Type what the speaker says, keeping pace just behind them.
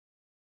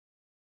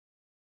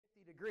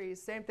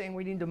degrees, same thing,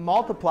 we need to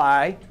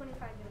multiply.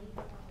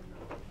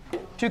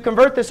 To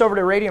convert this over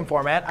to radian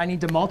format, I need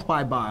to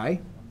multiply by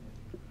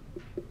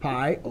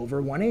pi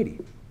over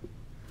 180.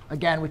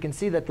 Again, we can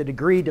see that the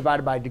degree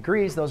divided by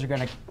degrees, those are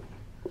going to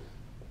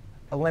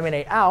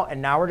eliminate out.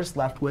 And now we're just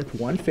left with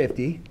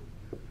 150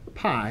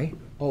 pi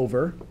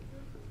over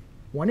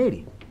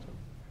 180.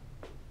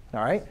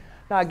 All right?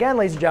 Now, again,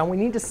 ladies and gentlemen,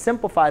 we need to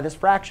simplify this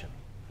fraction.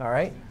 All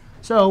right?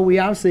 So we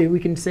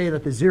can say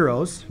that the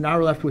zeros, now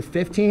we're left with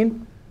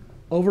 15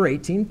 over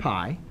 18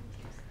 pi.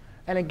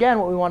 And again,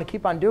 what we want to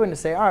keep on doing is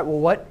say, all right, well,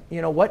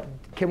 what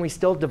can we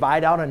still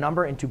divide out a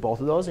number into both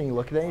of those? And you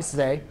look at it and you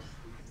say,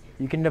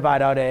 you can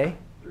divide out a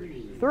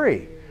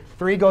 3.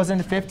 3 goes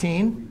into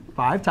 15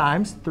 5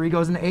 times. 3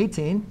 goes into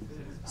 18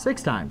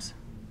 6 times.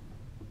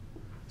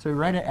 So we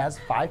write it as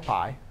 5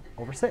 pi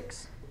over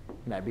 6.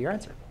 And that'd be your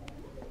answer.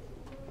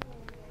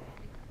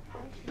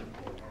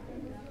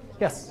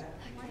 Yes?